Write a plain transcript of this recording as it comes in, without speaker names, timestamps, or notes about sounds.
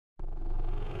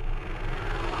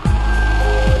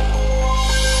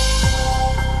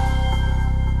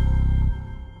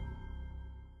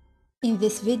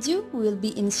this video, we will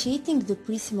be initiating the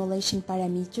pre-simulation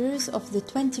parameters of the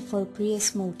 24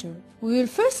 Prius motor. We will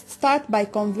first start by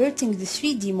converting the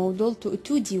 3D model to a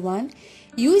 2D one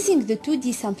using the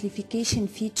 2D simplification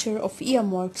feature of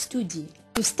EMWorks2D.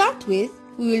 To start with,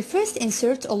 we will first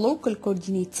insert a local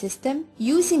coordinate system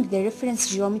using the reference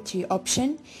geometry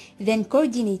option, then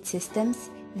coordinate systems,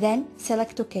 then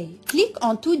select OK. Click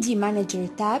on 2D Manager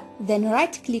tab, then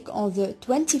right-click on the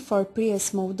 24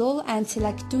 Prius model and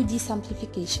select 2D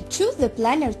simplification. Choose the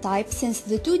planar type since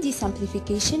the 2D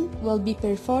simplification will be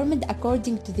performed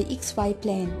according to the XY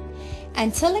plane,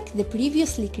 and select the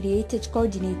previously created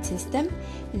coordinate system,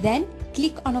 then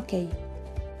click on OK.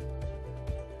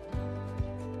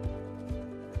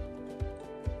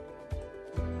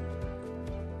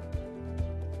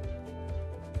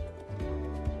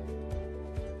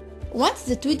 Once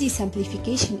the 2D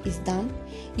simplification is done,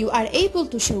 you are able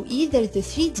to show either the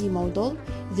 3D model,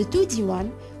 the 2D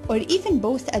one, or even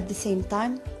both at the same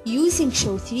time using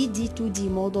Show 3D 2D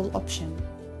Model option.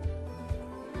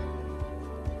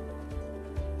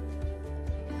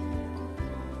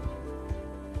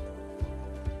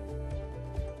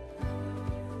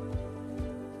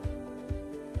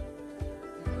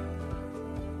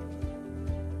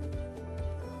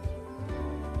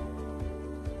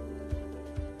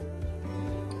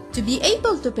 To be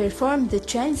able to perform the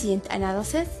transient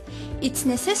analysis, it's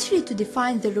necessary to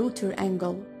define the rotor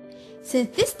angle.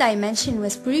 Since this dimension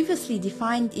was previously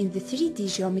defined in the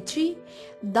 3D geometry,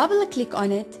 double-click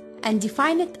on it and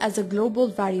define it as a global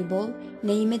variable,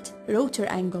 name it rotor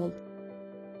angle.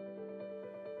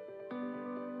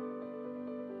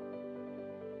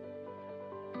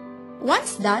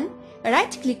 Once done,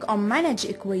 right-click on Manage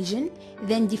Equation,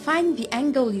 then define the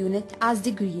angle unit as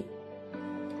degree.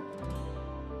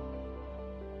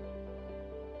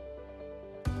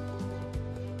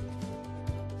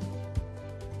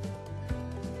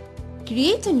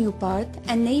 Create a new part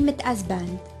and name it as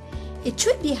band. It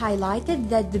should be highlighted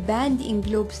that the band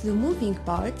englobes the moving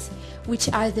parts,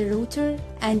 which are the rotor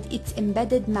and its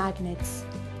embedded magnets.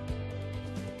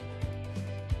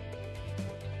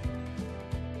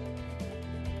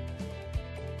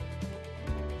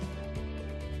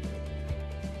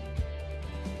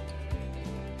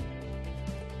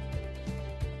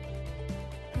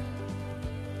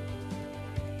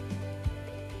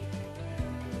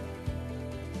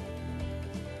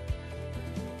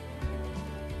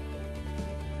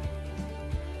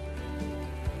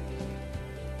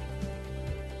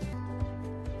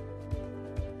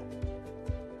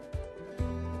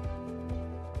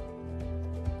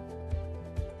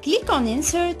 Click on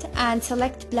Insert and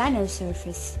select Planar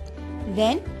Surface.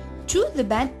 Then, choose the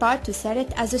band part to set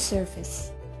it as a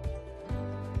surface.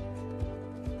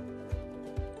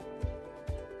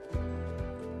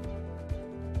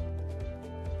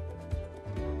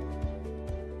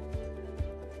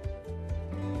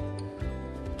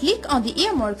 Click on the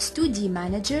EMWorks2D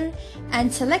Manager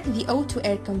and select the Auto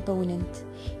Air component.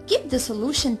 Keep the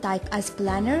solution type as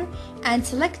planar and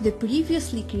select the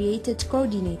previously created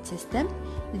coordinate system.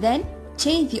 Then,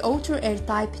 change the Auto Air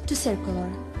type to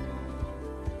circular.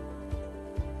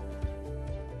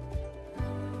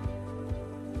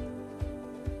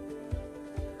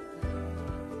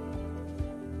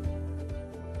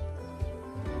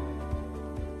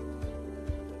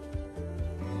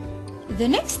 The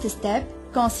next step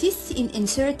consists in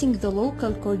inserting the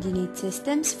local coordinate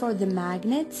systems for the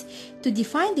magnets to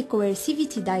define the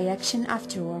coercivity direction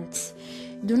afterwards.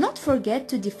 Do not forget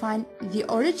to define the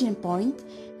origin point,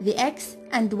 the X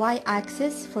and Y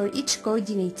axis for each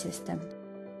coordinate system.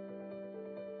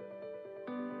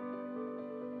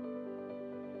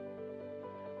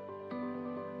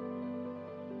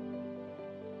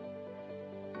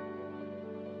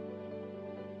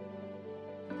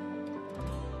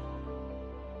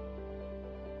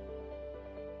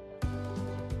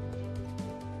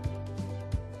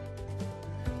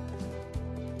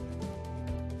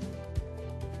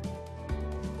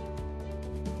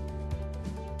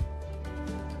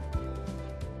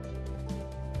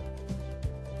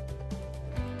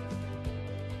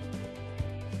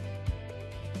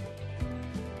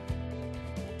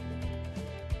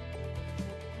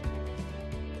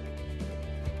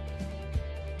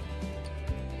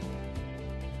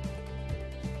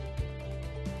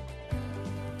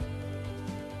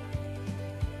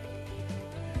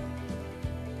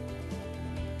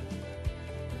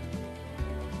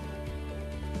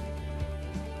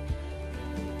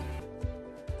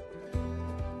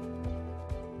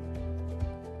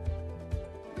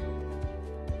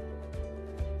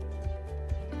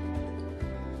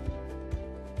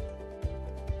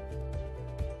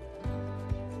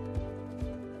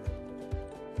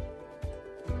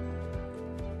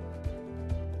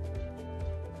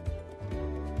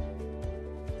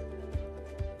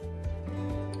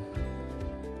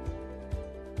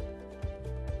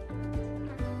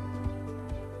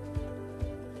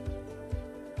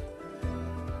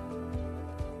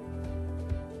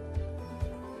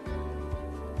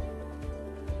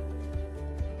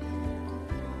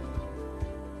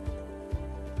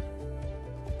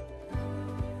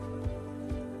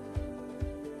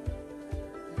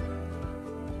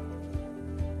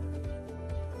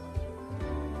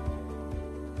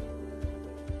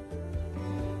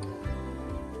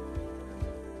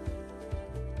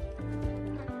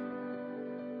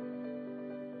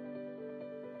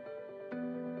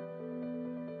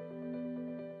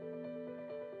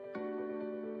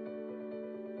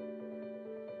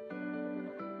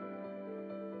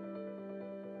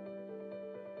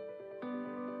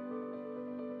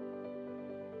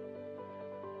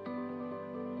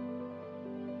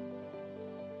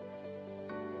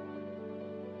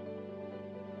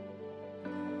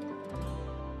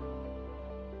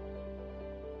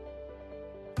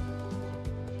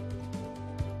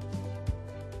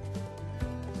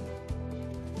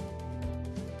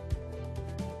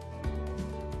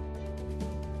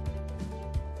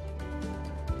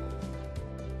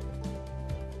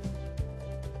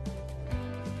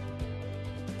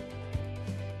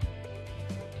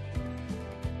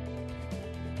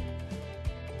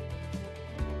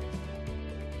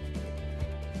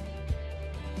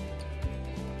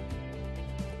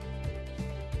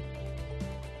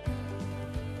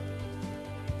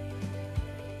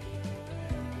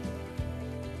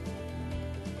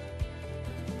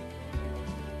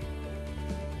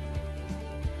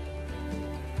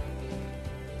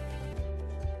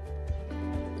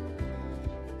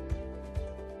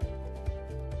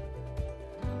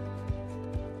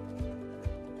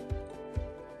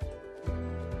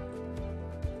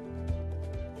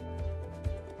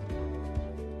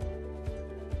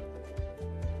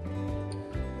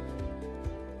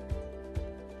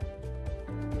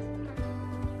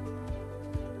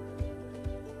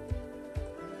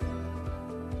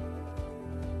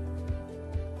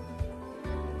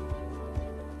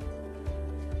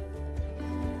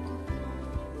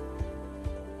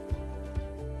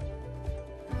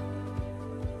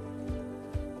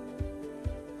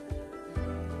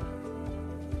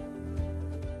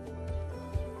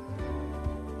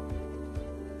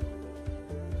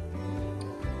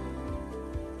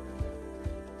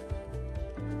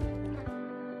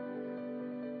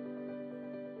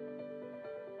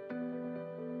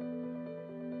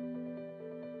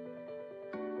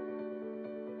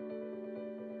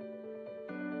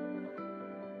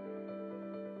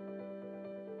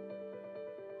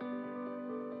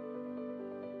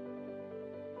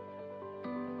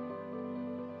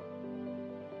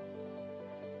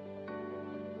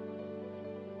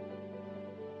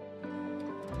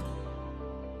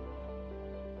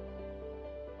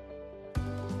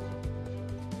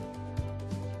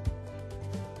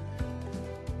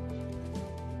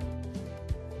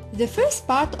 The first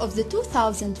part of the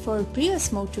 2004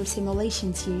 Prius motor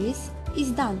simulation series is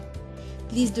done.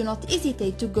 Please do not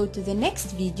hesitate to go to the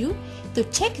next video to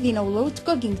check the no-load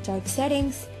cogging torque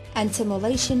settings and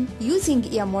simulation using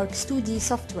EMWorks2D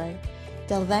software.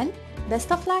 Till then,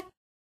 best of luck!